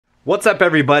What's up,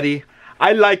 everybody?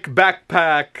 I like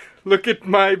backpack. Look at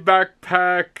my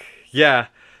backpack. Yeah,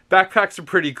 backpacks are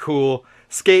pretty cool.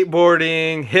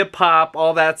 Skateboarding, hip-hop,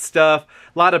 all that stuff.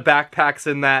 A lot of backpacks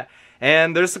in that.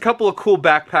 And there's a couple of cool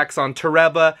backpacks on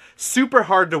Toreba. Super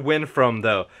hard to win from,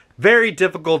 though. Very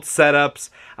difficult setups.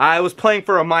 I was playing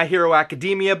for a My Hero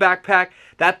Academia backpack.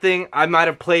 That thing, I might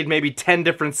have played maybe 10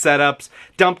 different setups,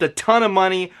 dumped a ton of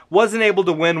money, wasn't able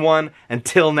to win one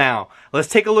until now. Let's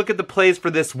take a look at the plays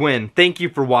for this win. Thank you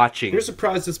for watching. Here's a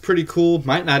prize that's pretty cool.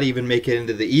 Might not even make it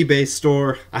into the eBay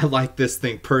store. I like this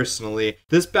thing personally.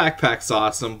 This backpack's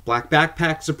awesome. Black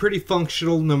backpacks are pretty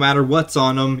functional no matter what's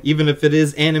on them, even if it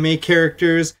is anime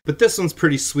characters. But this one's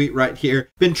pretty sweet right here.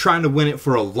 Been trying to win it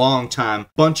for a long time.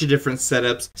 Bunch of different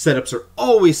setups. Setups are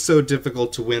always so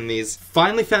difficult to win these.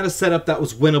 Finally found a setup that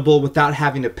was winnable without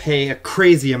having to pay a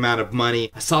crazy amount of money.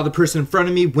 I saw the person in front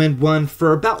of me win one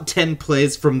for about 10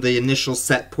 plays from the initial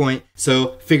set point,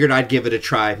 so figured I'd give it a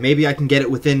try. Maybe I can get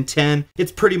it within 10.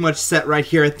 It's pretty much set right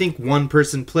here. I think one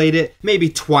person played it maybe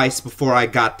twice before I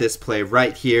got this play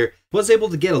right here. Was able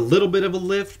to get a little bit of a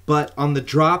lift, but on the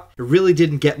drop, it really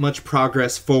didn't get much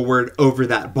progress forward over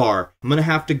that bar. I'm gonna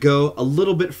have to go a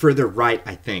little bit further right,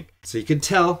 I think. So you can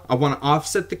tell I want to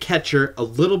offset the catcher a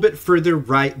little bit further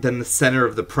right than the center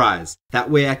of the prize.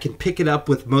 That way I can pick it up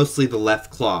with mostly the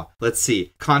left claw. Let's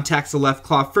see. Contacts the left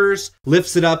claw first,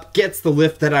 lifts it up, gets the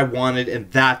lift that I wanted, and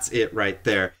that's it right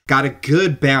there. Got a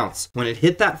good bounce. When it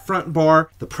hit that front bar,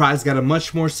 the prize got a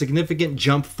much more significant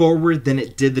jump forward than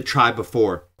it did the try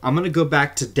before. I'm going to go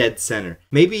back to dead center.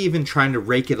 Maybe even trying to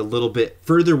rake it a little bit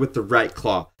further with the right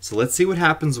claw. So let's see what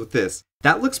happens with this.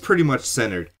 That looks pretty much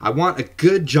centered. I want a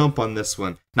good jump on this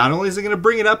one. Not only is it going to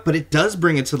bring it up, but it does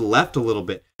bring it to the left a little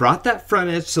bit. Brought that front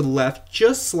edge to the left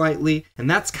just slightly, and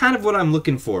that's kind of what I'm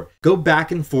looking for. Go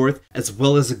back and forth, as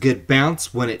well as a good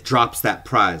bounce when it drops that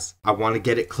prize. I want to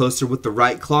get it closer with the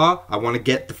right claw. I want to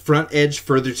get the front edge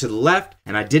further to the left,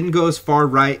 and I didn't go as far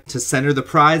right to center the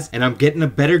prize, and I'm getting a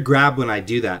better grab when I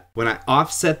do that. When I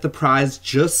offset the prize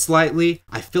just slightly,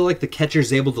 I feel like the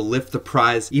catcher's able to lift the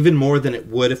prize even more than it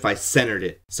would if I centered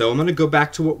it. So I'm going to go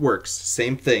back to what works.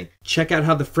 Same thing. Check out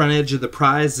how the front edge of the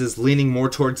prize is leaning more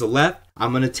towards the left.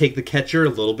 I'm going to take the catcher a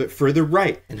little bit further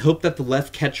right and hope that the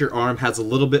left catcher arm has a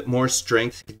little bit more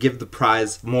strength to give the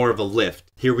prize more of a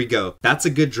lift. Here we go. That's a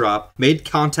good drop. Made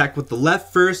contact with the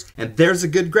left first, and there's a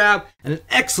good grab and an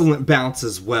excellent bounce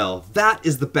as well. That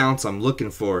is the bounce I'm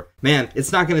looking for. Man,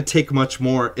 it's not going to take much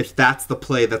more if that's the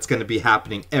play that's going to be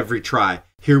happening every try.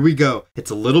 Here we go. It's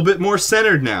a little bit more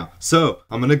centered now. So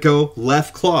I'm going to go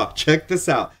left claw. Check this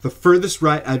out. The furthest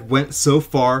right I'd went so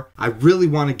far, I really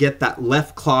want to get that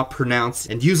left claw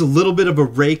pronounced and use a little bit of a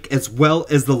rake as well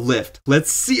as the lift.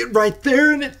 Let's see it right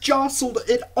there, and it jostled.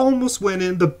 It almost went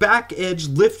in. The back edge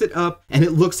lifted up, and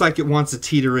it looks like it wants to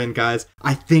teeter in, guys.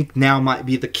 I think now might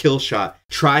be the kill shot.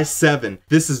 Try 7.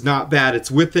 This is not bad.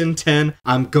 It's within 10.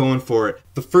 I'm going for it.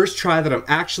 The first try that I'm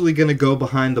actually going to go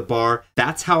behind the bar.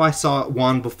 That's how I saw it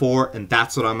won before, and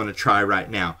that's what I'm going to try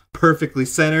right now. Perfectly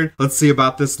centered. Let's see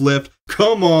about this lift.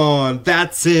 Come on.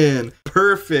 That's in.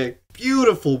 Perfect.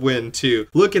 Beautiful win too.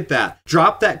 Look at that.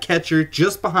 Drop that catcher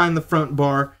just behind the front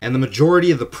bar, and the majority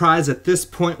of the prize at this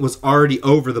point was already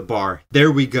over the bar.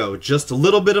 There we go. Just a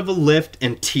little bit of a lift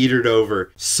and teetered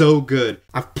over. So good.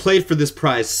 I've played for this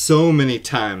prize so many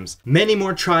times. Many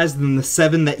more tries than the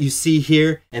 7 that you see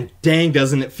here, and dang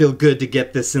doesn't it feel good to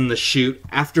get this in the chute.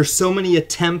 After so many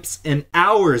attempts and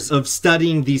hours of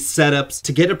studying these setups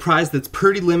to get a prize that's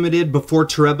pretty limited before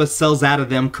Toreba sells out of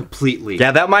them completely.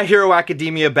 Yeah, that My Hero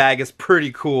Academia bag is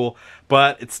pretty cool,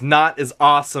 but it's not as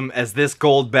awesome as this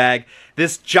gold bag.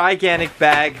 This gigantic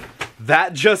bag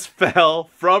that just fell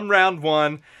from round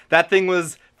 1. That thing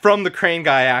was from the crane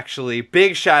guy, actually.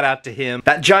 Big shout out to him.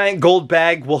 That giant gold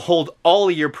bag will hold all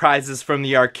of your prizes from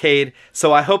the arcade,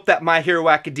 so I hope that My Hero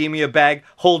Academia bag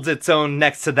holds its own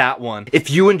next to that one. If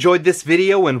you enjoyed this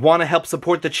video and want to help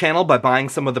support the channel by buying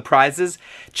some of the prizes,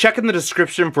 check in the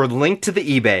description for a link to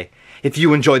the eBay. If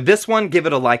you enjoyed this one, give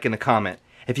it a like and a comment.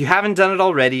 If you haven't done it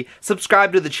already,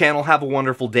 subscribe to the channel. Have a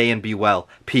wonderful day and be well.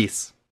 Peace.